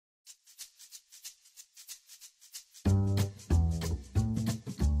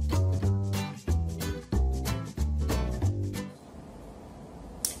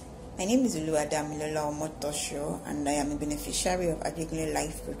My name is Oluwadamilola Omotosho, and I am a beneficiary of Ajegunle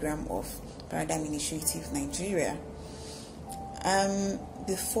Life Program of Paradigm Initiative Nigeria.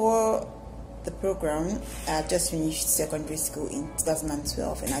 Before the program, I had just finished secondary school in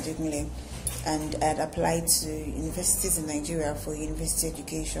 2012 in Ajegunle, and I had applied to universities in Nigeria for university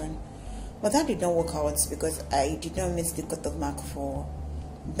education. But that did not work out because I did not meet the cut-off mark for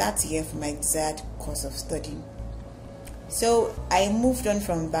that year for my desired course of study. So I moved on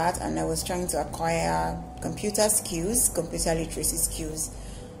from that, and I was trying to acquire computer skills, computer literacy skills,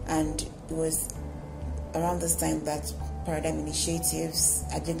 and it was around this time that Paradigm Initiatives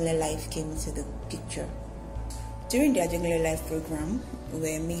Ajegunle Life came into the picture. During the Ajegunle Life program, we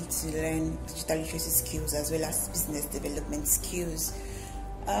were made to learn digital literacy skills as well as business development skills.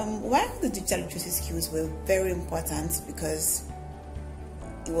 One of the digital literacy skills were very important because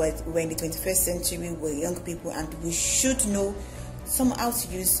we're in the 21st century, we're young people, and we should know how to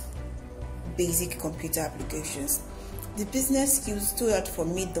use basic computer applications. The business skills stood out for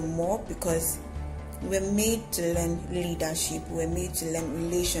me the more because we're made to learn leadership, we're made to learn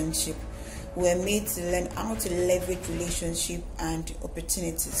relationship, we're made to learn how to leverage relationship and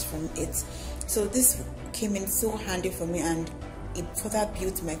opportunities from it. So this came in so handy for me, and it further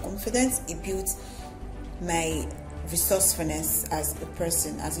built my confidence, it built my resourcefulness as a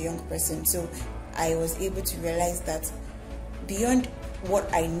person, as a young person. So I was able to realize that beyond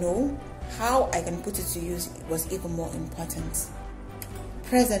what I know, how I can put it to use was even more important.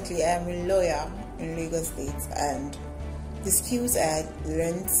 Presently, I am a lawyer in Lagos State, and the skills I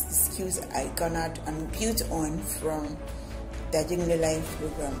learned, the skills I garnered and built on from the Ajegunle Life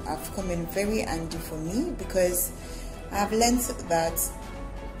program have come in very handy for me, because I've learned that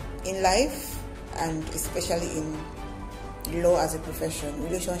in life, and especially in law as a profession,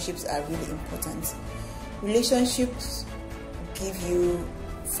 relationships are really important. Relationships give you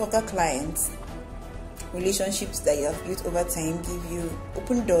further clients. Relationships that you have built over time give you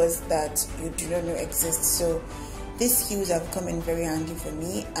open doors that you do not know exist. So these skills have come in very handy for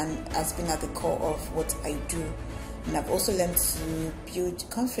me and has been at the core of what I do. And I've also learned to build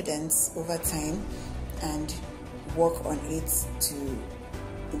confidence over time and work on it to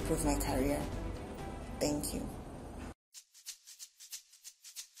improve my career. Thank you.